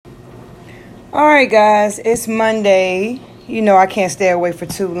All right, guys, it's Monday. You know I can't stay away for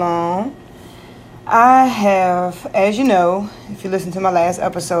too long. I have, as you know, if you listen to my last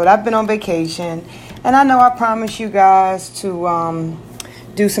episode, I've been on vacation. And I know I promised you guys to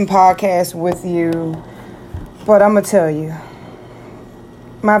do some podcasts with you. But I'm going to tell you,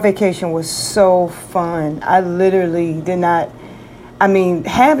 my vacation was so fun. I literally did not,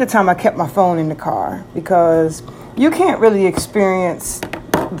 half the time I kept my phone in the car because you can't really experience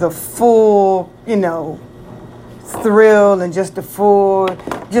the full, thrill and just the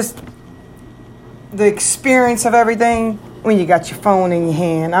experience of everything when you got your phone in your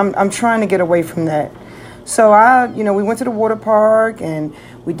hand. I'm trying to get away from that. So we went to the water park and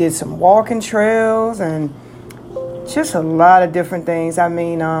we did some walking trails and just a lot of different things. I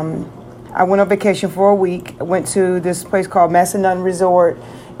went on vacation for a week. I went to this place called Massanutten Resort.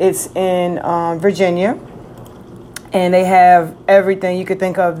 It's in Virginia. And they have everything you could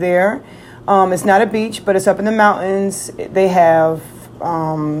think of there. It's not a beach, but it's up in the mountains. They have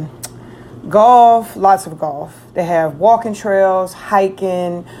golf, lots of golf. They have walking trails,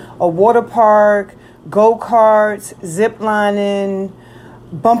 hiking, a water park, go-karts, zip lining,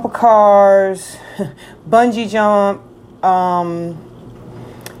 bumper cars, bungee jump,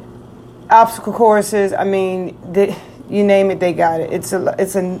 obstacle courses. You name it, they got it. It's a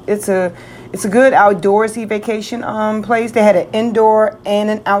good outdoorsy vacation place. They had an indoor and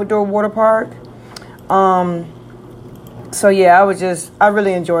an outdoor water park. So yeah, I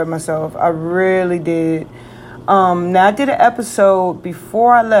really enjoyed myself. I really did. Now I did an episode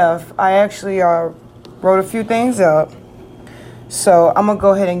before I left. I actually wrote a few things up. So I'm gonna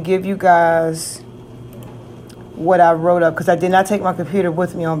go ahead and give you guys what I wrote up because I did not take my computer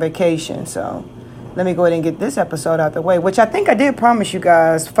with me on vacation. So let me go ahead and get this episode out the way, which I think I did promise you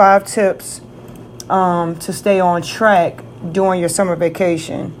guys 5 tips to stay on track during your summer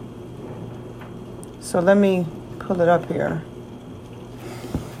vacation. So let me pull it up here.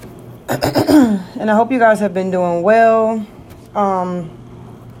 And I hope you guys have been doing well on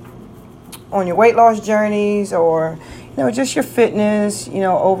your weight loss journeys or, just your fitness,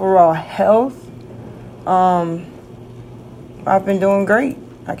 overall health. I've been doing great.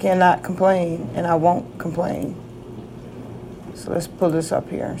 I cannot complain, and I won't complain. So let's pull this up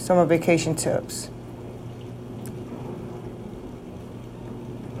here. Summer vacation tips.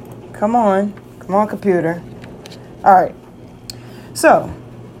 Come on, computer. All right. So,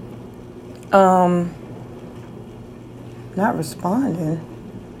 not responding.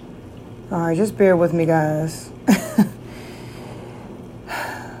 All right, just bear with me, guys.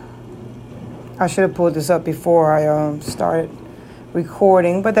 I should have pulled this up before I started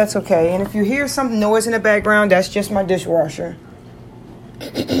recording, but that's okay. And if you hear some noise in the background, that's just my dishwasher.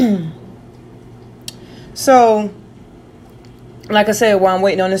 So, like I said, while I'm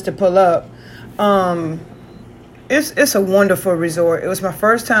waiting on this to pull up, it's a wonderful resort. It was my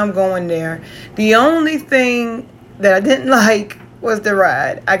first time going there. The only thing that I didn't like was the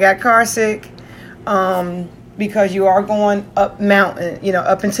ride. I got car sick because you are going up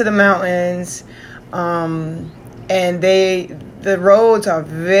into the mountains, and the roads are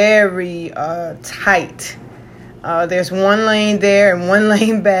very tight. There's one lane there and one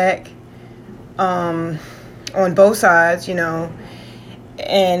lane back on both sides, and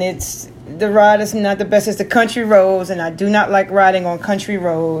the ride is not the best. It's the country roads, and I do not like riding on country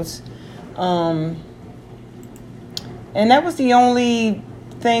roads. And that was the only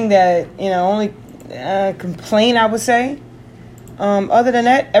thing that, only complaint I would say. Other than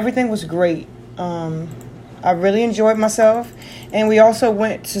that, everything was great. I really enjoyed myself. And we also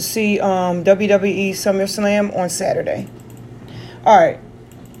went to see WWE SummerSlam on Saturday. All right.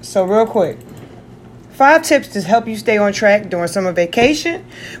 So real quick. 5 tips to help you stay on track during summer vacation.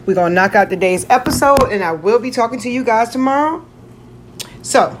 We're going to knock out today's episode, and I will be talking to you guys tomorrow.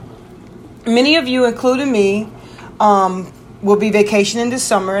 So, many of you, including me, will be vacationing this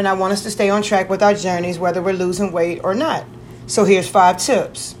summer, and I want us to stay on track with our journeys, whether we're losing weight or not. So, here's 5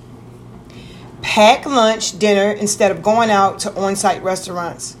 tips. Pack lunch, dinner, instead of going out to on-site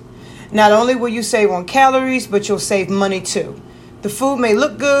restaurants. Not only will you save on calories, but you'll save money too. The food may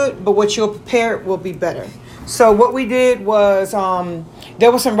look good, but what you'll prepare will be better. So what we did was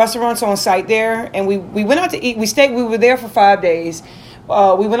there were some restaurants on site there, and we went out to eat. We were there for 5 days.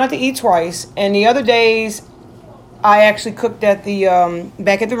 We went out to eat twice, and the other days I actually cooked at the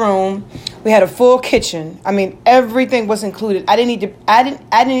back at the room. We had a full kitchen. Everything was included. I didn't need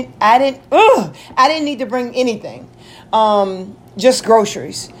to bring anything. Just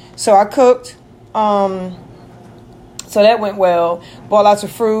groceries. So I cooked. So that went well. Bought lots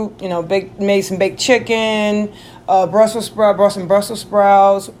of fruit, made some baked chicken, brought some Brussels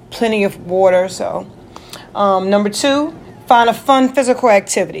sprouts, plenty of water. So, number 2, find a fun physical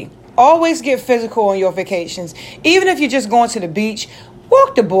activity. Always get physical on your vacations. Even if you're just going to the beach,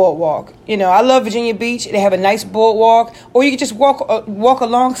 walk the boardwalk. I love Virginia Beach. They have a nice boardwalk, or you can just walk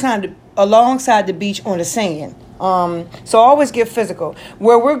alongside the beach on the sand. So always get physical.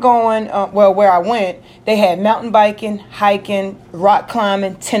 Where we're going, where I went, they had mountain biking, hiking, rock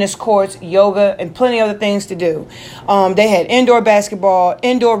climbing, tennis courts, yoga, and plenty of other things to do. They had indoor basketball,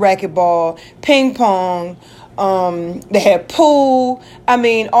 indoor racquetball, ping pong. They had pool.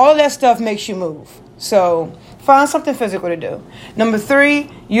 All of that stuff makes you move. So find something physical to do. Number 3,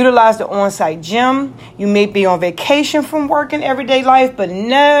 utilize the on-site gym. You may be on vacation from work and everyday life, but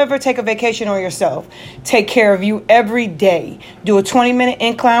never take a vacation on yourself. Take care of you every day. Do a 20-minute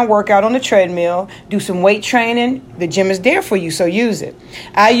incline workout on the treadmill. Do some weight training. The gym is there for you, so use it.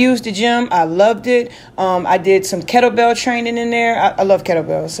 I used the gym. I loved it. I did some kettlebell training in there. I love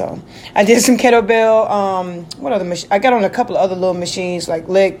kettlebells, so I did some kettlebell. What other machine? I got on a couple of other little machines like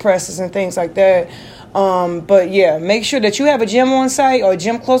leg presses and things like that. But yeah, make sure that you have a gym on site or a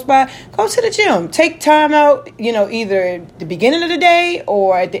gym close by. Go to the gym. Take time out, either at the beginning of the day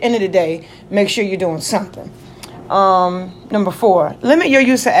or at the end of the day. Make sure you're doing something. Number 4, limit your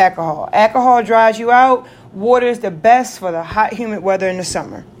use of alcohol. Alcohol dries you out. Water is the best for the hot, humid weather in the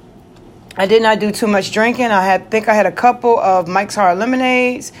summer. I did not do too much drinking. I think I had a couple of Mike's Hard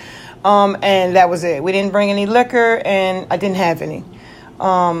Lemonades, and that was it. We didn't bring any liquor, and I didn't have any.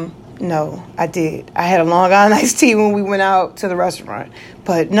 No, I did. I had a Long Island iced tea when we went out to the restaurant.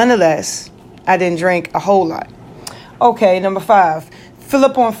 But nonetheless, I didn't drink a whole lot. Okay, number 5, fill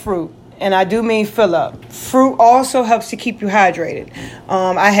up on fruit. And I do mean fill up. Fruit also helps to keep you hydrated.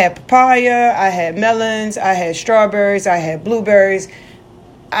 I had papaya, I had melons, I had strawberries, I had blueberries.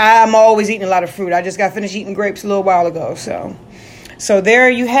 I'm always eating a lot of fruit. I just got finished eating grapes a little while ago, So there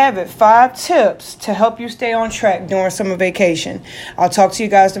you have it, 5 tips to help you stay on track during summer vacation. I'll talk to you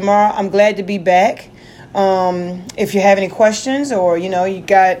guys tomorrow. I'm glad to be back. If you have any questions or, you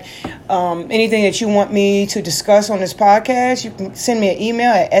got anything that you want me to discuss on this podcast, you can send me an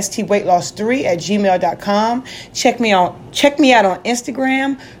email at stweightloss3@gmail.com. Check me out on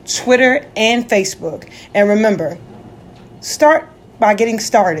Instagram, Twitter, and Facebook. And remember, start by getting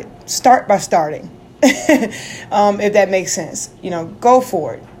started. Start by starting. If that makes sense, go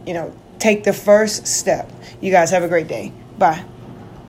for it. Take the first step. You guys have a great day. Bye.